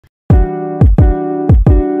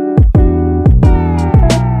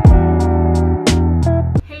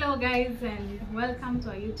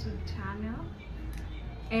YouTube channel.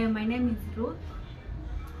 My name is Ruth.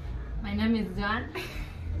 My name is John.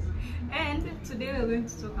 And today we're going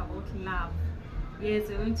to talk about love. Yes,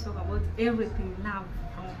 we're going to talk about everything love,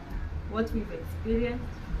 from what we've experienced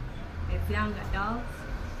as young adults.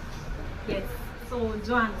 Yes, so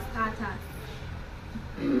John, start us.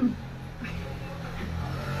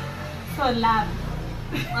 So love.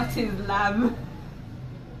 What is love?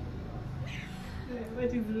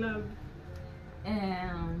 What is love?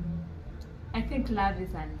 I think love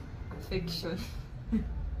is an affection.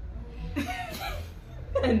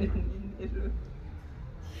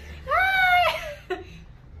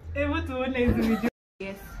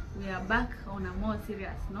 Yes, we are back on a more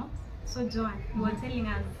serious note. So Joan, you were telling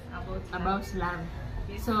us about love.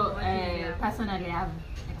 Yes, So what is love? personally, I've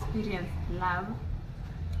experienced love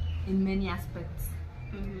in many aspects,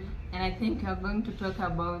 and I think we're going to talk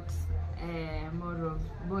about more of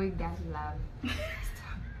boy-girl love.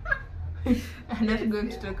 I'm not going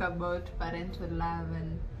to talk about parental love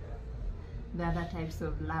and the other types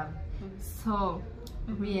of love. So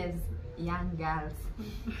we as young girls,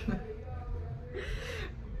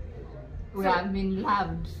 we have been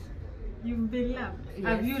loved. You've been loved. Yes.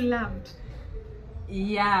 Have you loved?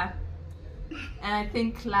 Yeah, and I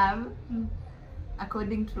think love,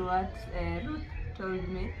 according to what Ruth told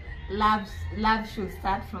me, love should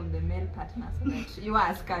start from the male partner, so that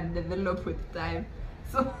yours can develop with time.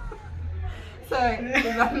 So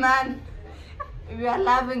if a man, if you are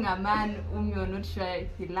loving a man whom you're not sure if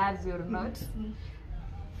he loves you or not,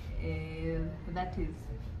 that is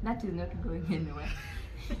not going anywhere.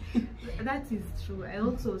 That is true. I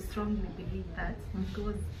also strongly believe that,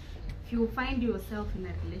 because if you find yourself in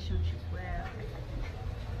a relationship where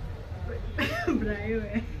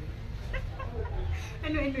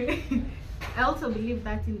anyway, I also believe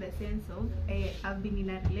that in the sense of I've been in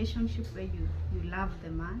a relationship where you love the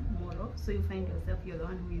man more of, so you find yourself you're the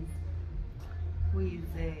one who is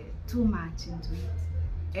too much into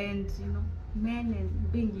it. And you know, men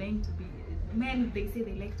and being learned to be men, they say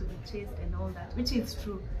they like to be chased and all that, which is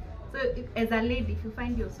true. So as a lady, if you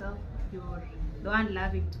find yourself you're the one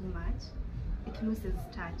loving too much, it loses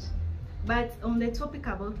touch. But on the topic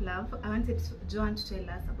about love, I wanted Joan to tell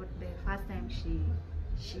us about the first time she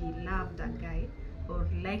loved a guy or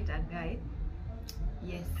liked a guy.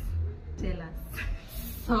 Yes, tell us.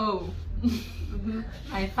 So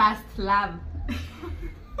my first love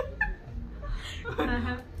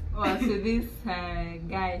was with this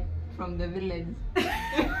guy from the village.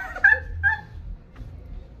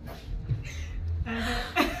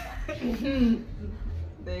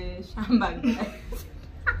 The Shamba guy.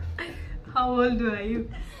 How old were you?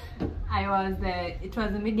 I was, it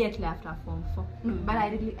was immediately after Form 4. But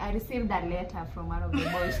I received a letter from one of the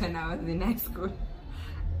boys when I was in high school.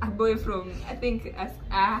 A boy from, I think, a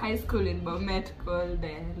high school in Bomet called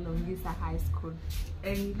Longisa High School.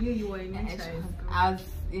 And you were in high school? I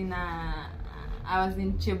was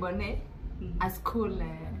in Chebone, a school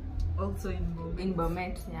also in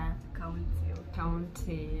Bomet, yeah.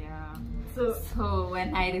 County, yeah. So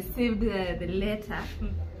when I received the letter,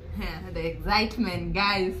 the excitement,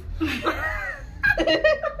 guys.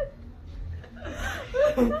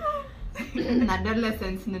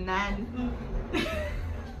 Adolescence nani.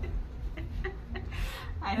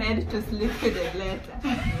 I had to sleep with the letter.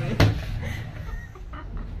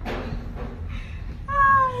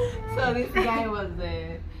 So this guy was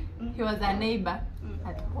he was a neighbor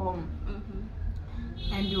at home,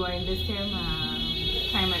 and we were in the same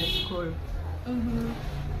primary school.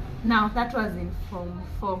 Now that was in Form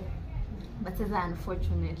 4, but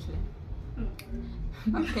unfortunately,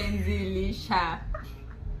 mapenzi ilisha.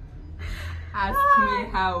 Ask me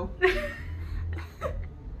how.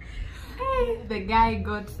 The guy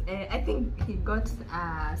got, I think he got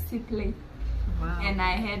a C plate. Wow. And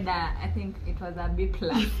I had I think it was a B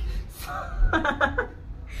plus.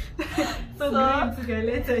 So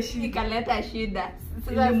ikaleta shida.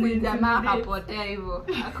 Sasa si jamaa akapotea hivyo.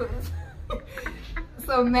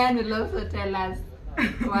 So men will also tell us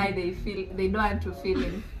why they don't want to feel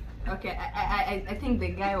him. Okay, I think the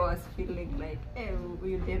guy was feeling like, hey,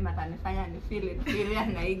 huyu dem atanifanya ni feel it really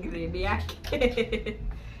na hii grade yake.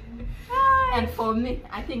 And for me,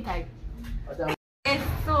 I think Yes,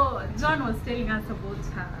 so John was telling us about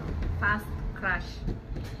her first crush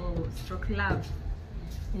or stroke love.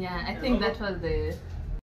 Yeah, I think that was the.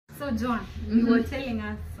 So John, you were telling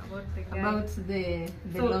us about the guy. About the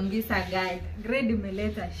Longisa guy. Grade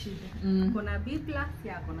imeleta shida. Kuna B plus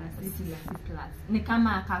ya kuna C plus. Ni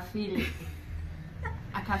kama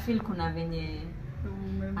akafeel kuna venye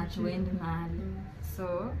atuende mahali.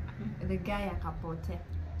 So the guy akapotea.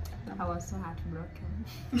 I was so heartbroken.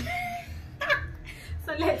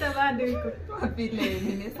 So later bado iko. Vile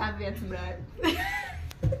nini Soviet brand.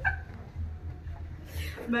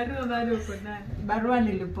 Barua bado uko nayo. Barua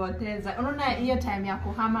nilipoteza. Unaona hiyo time ya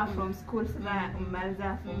kuhama from school sasa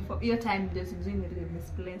umaliza hiyo time ndio sijui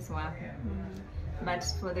misplace wapi. But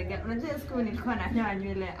for the girl, unajua school nilikuwa nanyoa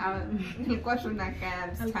nywele nilikuwa tunakaa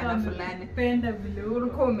msichana fulani. Penda vile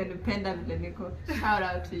ulikuwa umenipenda vile niko. Shout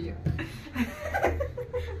out to you.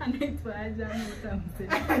 Anaitwa aje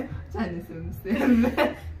utamsema. Tani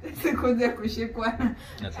simseme. Sikuja kushikwa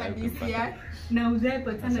hadithi yake. Na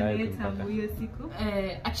ujaipatana naye tangu hiyo siku?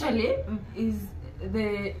 Actually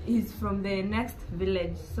he's from the next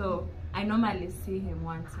village, so I normally see him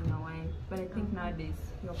once in a while, but I think nowadays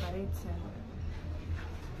he operates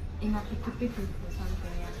in a pikipiki or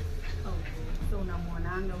something. Yeah. Okay. So unamwona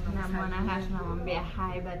tunamwambia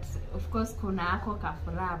hi, but of course kuna ako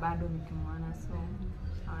kafuraha bado nikimwona, so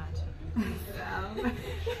alright.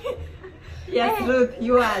 Yes, Ruth,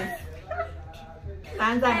 yours.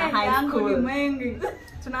 Tunaanza na high school.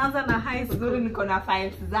 Tunaanza na high school. Uzuri niko na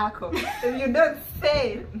files zako. If you don't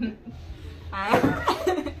say.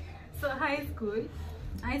 So high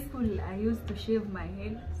school, I used to shave my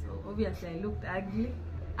head, so obviously I looked ugly,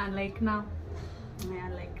 and like now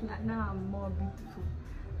I'm more beautiful.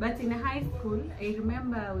 But in high school, I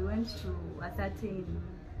remember we went to a certain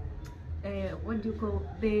what do you call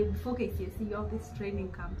before KCSE, you have these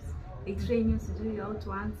training camps. They train you to do how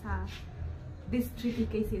to answer these tricky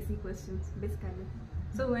KCSE questions, basically.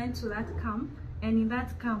 So we went to that camp, and in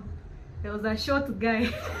that camp there was a short guy.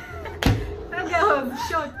 That guy was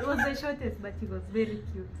short. He was the shortest, but he was very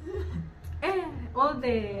cute.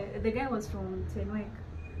 The guy was from Tenwek.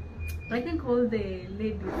 I think all the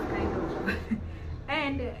ladies kind of.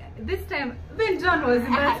 And this time, when John was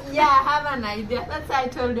in that. Yeah, I have an idea. That's why I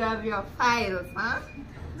told you have your files, huh?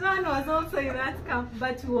 John was also in that camp,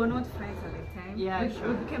 but we were not friends at the time. Yeah,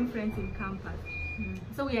 we became friends in campus.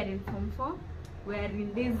 So we are in Form 4. We are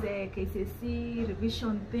in this KCSE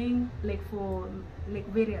revision thing, like for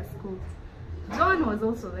various schools. John was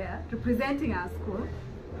also there representing our school.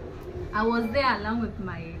 I was there along with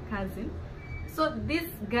my cousin. So this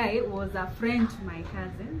guy was a friend to my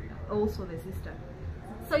cousin, also the sister.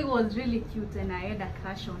 So he was really cute, and I had a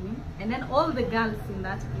crush on him. And then all the girls in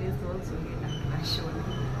that place also had a crush on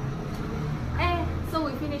him. So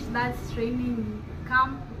we finished that training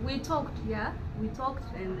camp. We talked,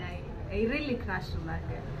 and I really crushed on that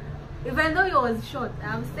guy. Even though he was short,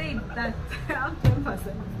 I've said that I'm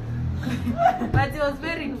 10%. But he was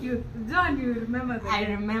very cute. John, you remember that? I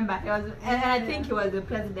remember. He was, and I think he was the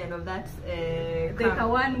president of that like a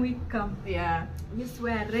 1 week camp. Yeah. He used to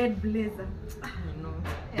wear a red blazer.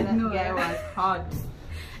 And that guy was hot.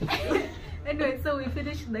 Anyway, so we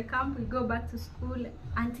finished the camp, we go back to school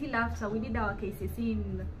until after we did our KCSE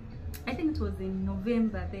in, I think it was in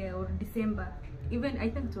November there or December. Even I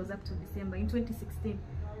think it was up to December in 2016.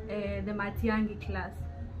 The Matiangi class.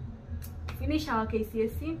 Finish our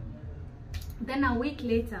KCSE. Then a week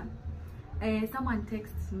later, someone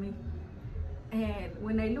texts me.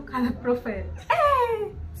 When I look at the profile,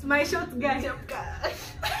 hey, it's my short guy.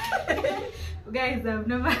 Guys, I've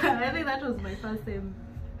never, I think that was my first time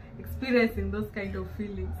experiencing those kind of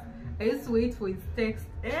feelings. I used to wait for his text.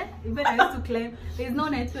 Even I used to climb. There's no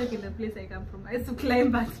network in the place I come from. I used to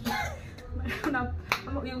climb back.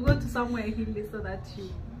 You go to somewhere hilly so that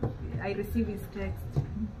I receive his text.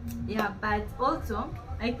 Yeah, but also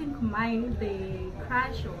I think mine, the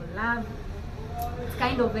crush or love, it's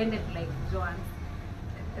kind of ended like Joan's.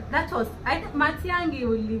 That was, I think Matiangi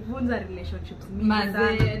ulivunja relationships mingi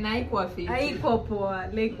sana. Na haikuwa fit. Haikuwa poa.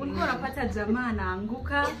 Like ulikuwa unapata jamaa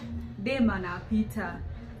anaanguka, dem anapita.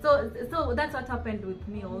 So that's what happened with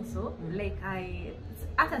me also. Like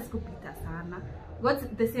hata sikupita sana.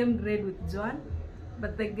 Got the same grade with John,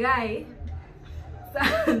 but the guy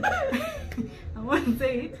I won't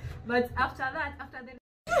say it, but after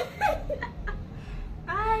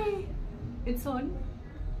it's on.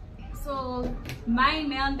 So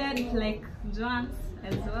mine ended like John's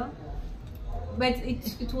as well, but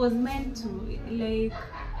it was meant to, like,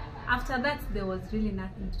 after that there was really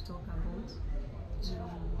nothing to talk about. You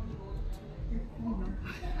know,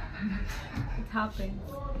 it happened.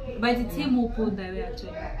 But it's him who pulled the way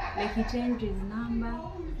actually. Like he changed his number,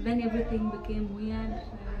 then everything became weird.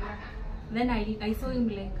 Then I saw him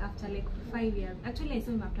like after like 5 years. Actually, I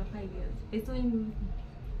saw him after 5 years. I saw him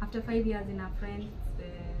after 5 years in a friend's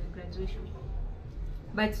graduation.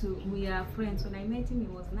 But we are friends. When I met him, he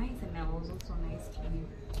was nice, and I was also nice to him.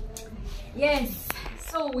 Yes.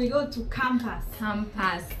 So we go to campus.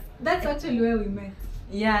 Campus. That's actually where we met.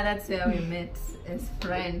 Yeah, that's where we met as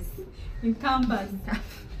friends. In campus.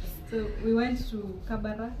 So we went to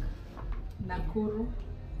Kabarak, Nakuru.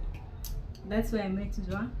 That's where I met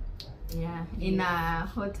Joa. Yeah, in a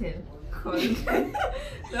hotel called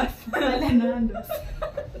Nando's.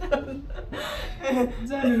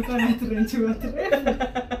 Joa nilikuwa na trench water.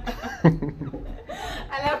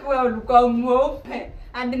 Alafu wewe ulikuwa mweupe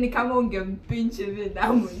hadi ni kama ungempinche vile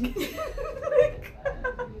damu.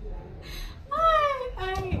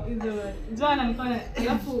 Joa alikuwa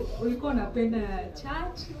alafu ulikuwa unapenda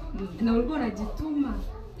church na ulikuwa unajituma.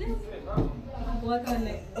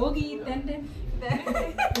 Wakale ogi tende.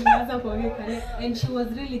 Unaanza kuongea and she was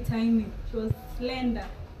really tiny. She was slender.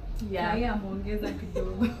 Yeah. Yeye ameongeza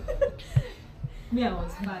kidogo. Me, I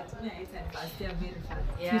was fat. Yeah, I said fast. Yeah, very fat.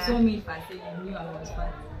 Yeah. You saw me fat, and you knew I was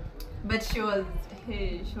fat. But she was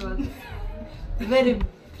very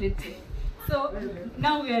pretty. So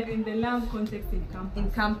now we are in the love context in campus.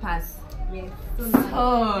 In campus. Yes. So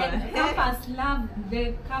So campus love,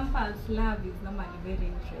 the campus love is normally very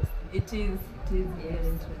interesting. it is very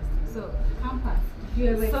interesting. So campus, you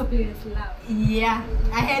have experienced love. Yeah,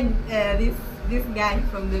 I had this guy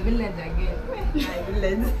from the village again. My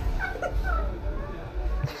village.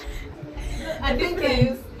 I think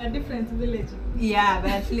a different village. yeah,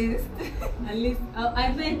 but at least At least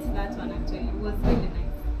I met that one actually. It was really nice.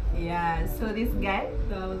 yeah. So this guy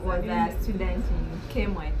So I was a student in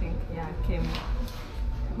Kemo, I think. Yeah, Kemo.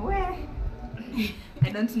 Where I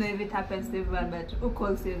don't know if it happens to everyone, but who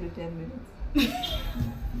calls you every 10 minutes?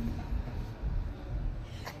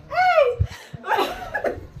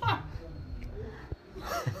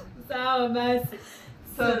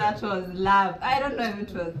 So that was love. I don't know if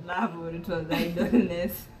it was love or it was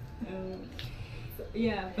idleness.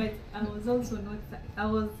 Yeah, but I was also not. I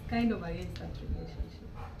was kind of against that relationship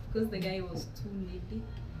because the guy was too needy.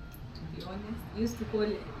 To be honest, he used to call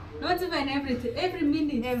it not even every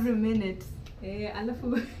minute. Every minute.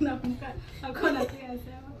 Alafu nakumbuka akona pia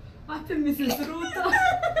sema wapi Mrs. Ruto.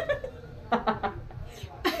 I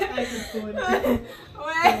could call it.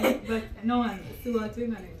 But no one. So what we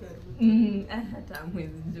managed to do. Hata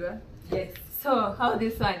mwezijua. Yes. So how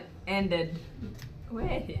this one ended?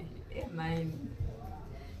 Wait, mine.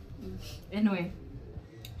 Anyway,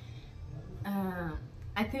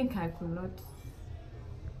 I think I could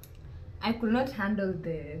not handle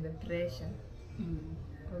the pressure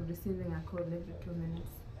of receiving a call every 2 minutes.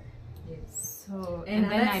 Yes. So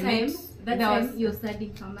And then I met. that there time was you're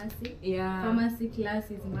studying pharmacy. yeah. Pharmacy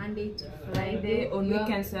class is Monday to Friday. On Your-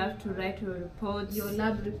 weekends you have to write your reports. Your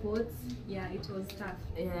lab reports. Yeah, it was tough.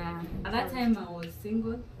 Yeah. At that time I was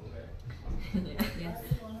single. yeah. Yes.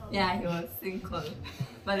 Yeah, he was single.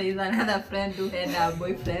 But there's another friend who had a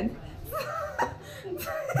boyfriend.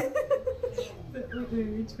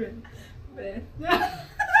 Which friend? Yes.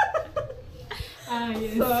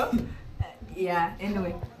 So, yeah,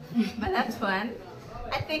 anyway. But that one,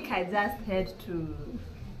 I think I just had to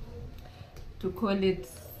call it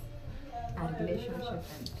a relationship.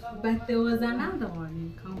 But there was another one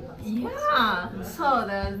in campus. Yeah, so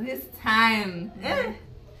there was this time.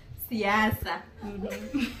 Siasa.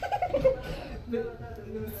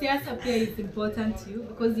 Siasa pia is important to you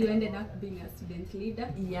because you ended up being a student leader.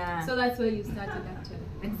 Yeah. So that's where you started actually.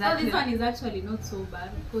 Exactly. So this one is actually not so bad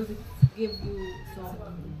because it gave you some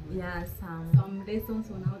lessons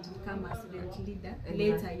on how to become a student leader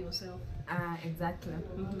later yourself. Exactly.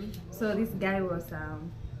 So this guy was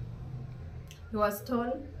he was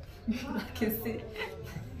tall. Like you see.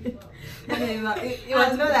 It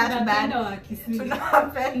was not that bad.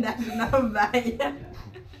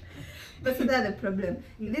 But so that's the problem.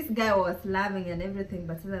 This guy was loving and everything,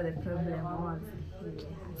 but so that the problem was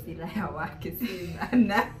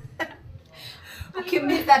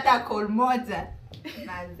ukimisa hata call moja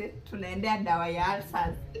manze tunaendea dawa ya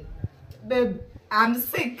ulcers. Babe, I'm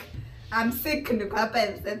sick niko hapa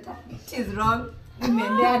in center. It is wrong.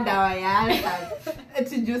 Nimeendea dawa ya ulcers.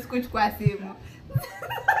 Eti just kuchukua simu.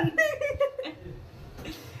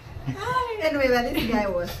 Anyway, but this guy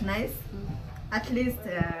was nice. At least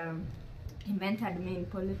he mentored me in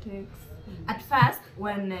politics. At first,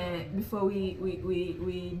 when before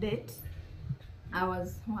we date, I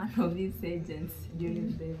was one of these agents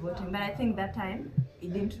during the voting. But I think that time he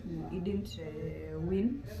didn't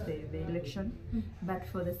win the election. But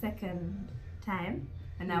for the second time,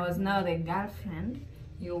 and I was now the girlfriend,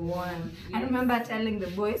 he won. I remember telling the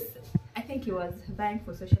boys, I think he was vying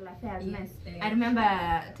for social affairs. Yes. I remember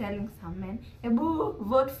telling some men, Ebu,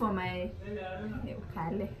 vote for my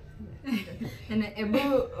and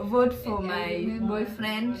Ebu, vote for my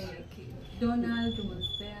boyfriend. Donald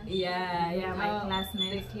was there. Yeah, my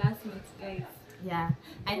classmates. The classmates, guys. Yeah,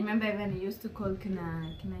 I remember when I used to call Kina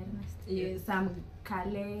Ernest. Yes. Some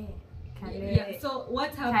Kale. Yeah. So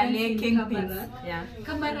what happens Kale in kingpins. Kabarak? Yeah.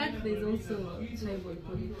 Kabarak, there's also tribal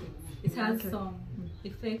politics. It has Okay. some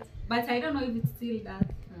effect, but I don't know if it's still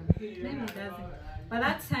that. Maybe it doesn't. But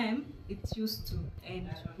that time it used to, and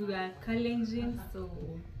we were challenging. So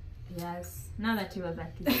Yes. Now that he was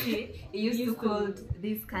at Kisii, he used to call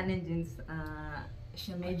these Kalenjins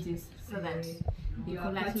shemejis, so that he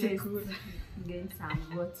could at least gain some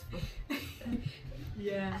votes for.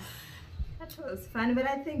 Yeah. That was fun, but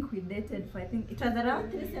I think we dated for, I think it was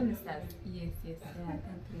around 3 semesters. Yes. Yeah, I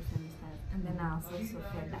think 3 semesters. And then I was also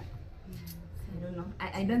fed up. I don't know.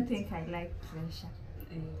 I don't think I like pressure.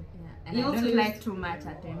 Yeah. And You I also don't used- like too much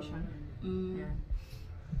attention. Yeah.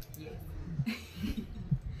 Yes.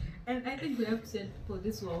 And I think we have said for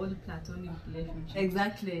this were all platonic relationships.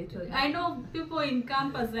 Exactly. It was I know people in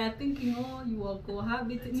campus are thinking, oh, you are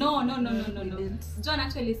cohabiting. No. We didn't. John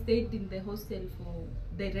actually stayed in the hostel for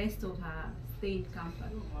the rest of her stay in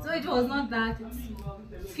campus. So it was not that.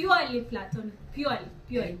 It's purely platonic. Purely.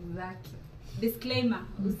 Exactly. Disclaimer.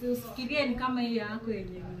 Usifikirie ni kama hii yako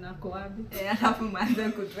yenye mna cohabit. Alafu mwanze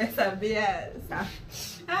kutuhesabia sawa.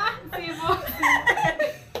 Sivyo.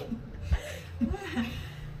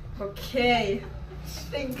 Okay.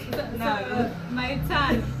 My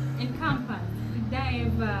turn in campus. Did I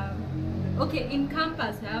ever? Okay, in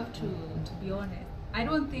campus, I have to be honest. I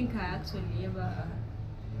don't think I actually ever.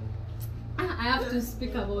 I have to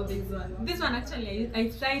speak about this one. This one actually, I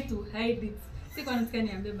try to hide it. Sikuwa nataka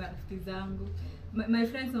niambie marafiki zangu. My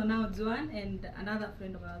friends are now Joan and another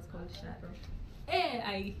friend of ours called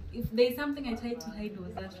Sharon. If there's something I tried to hide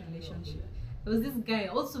was that relationship. There was this guy,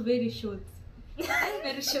 also very short.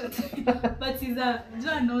 Very short. But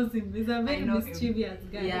Joan knows him. He's a very mischievous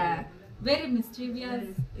guy. Yeah. Very mischievous.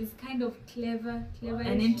 He's kind of clever.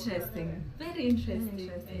 And interesting. Very interesting.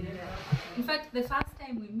 Yeah. In fact, the first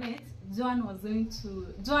time we met, Joan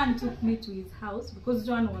took me to his house because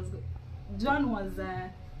Joan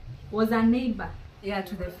was a neighbor. Yeah,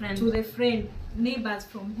 to the friend. Neighbors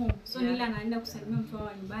from home. So Yeah. nila anaenda kusalimia mtu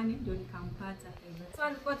wa nyumbani ndio nikampata. So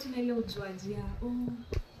alikuwa tuna ile ujuaji ya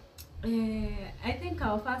I think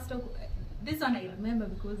our first talk, this one I remember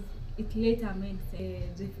because it later made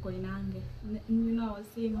Jeff Koinange. You know, I was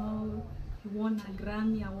saying how he won a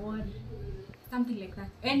Grammy award, something like that,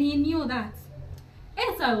 and he knew that.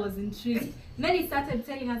 And so I was intrigued. Then he started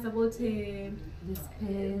telling us about the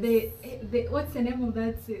what's the name of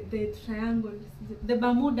that, the triangle, the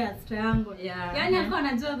Bermuda's triangle. Yeah. Yani alikuwa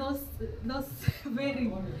anajua those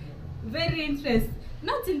very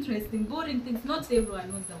not interesting, boring things. Not everyone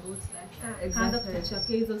knows about that. Exactly.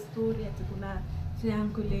 Kuchapia hizo story ati kuna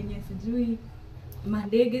triangle yenye sijui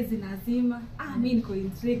mandege zinazima. Mimi niko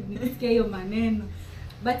intrigued nikisikia hiyo maneno.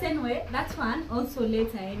 But anyway, that one also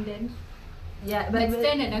later ended. Yeah, but it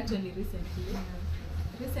ended actually recently.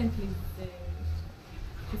 Recently,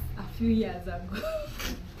 a few years ago.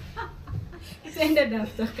 It ended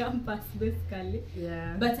after campus basically.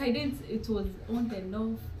 Yeah. But it was on and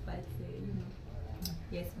off, but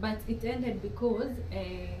yes, but it ended because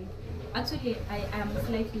actually I am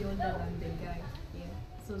slightly older than the guy.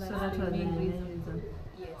 Yeah. So that was the main reason.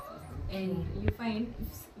 Yes. And you find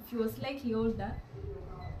if you are slightly older,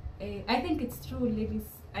 I think it's true, ladies.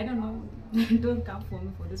 I don't know. Don't come for me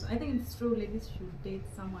for this. I think it's true, ladies should date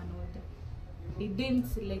someone older. It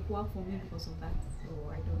didn't work for me because of that, so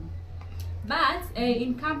I don't know. But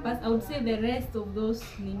in campus, I would say the rest of those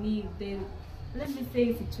let me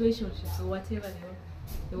say situationships or whatever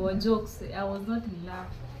they were jokes. I was not in love.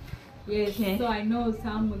 Yes, okay. So I know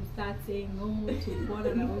some would start saying, "Oh, to fall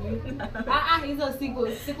in love." Hizo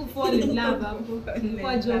siku fall in love hapo.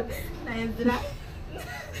 Kwa jokes.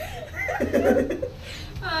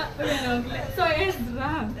 So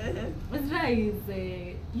Ezra is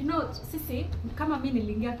you know, sisi kama mimi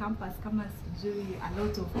niliingia campus kama sijui a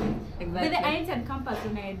lot of things. Exactly. But I entered campus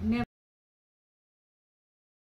when I had never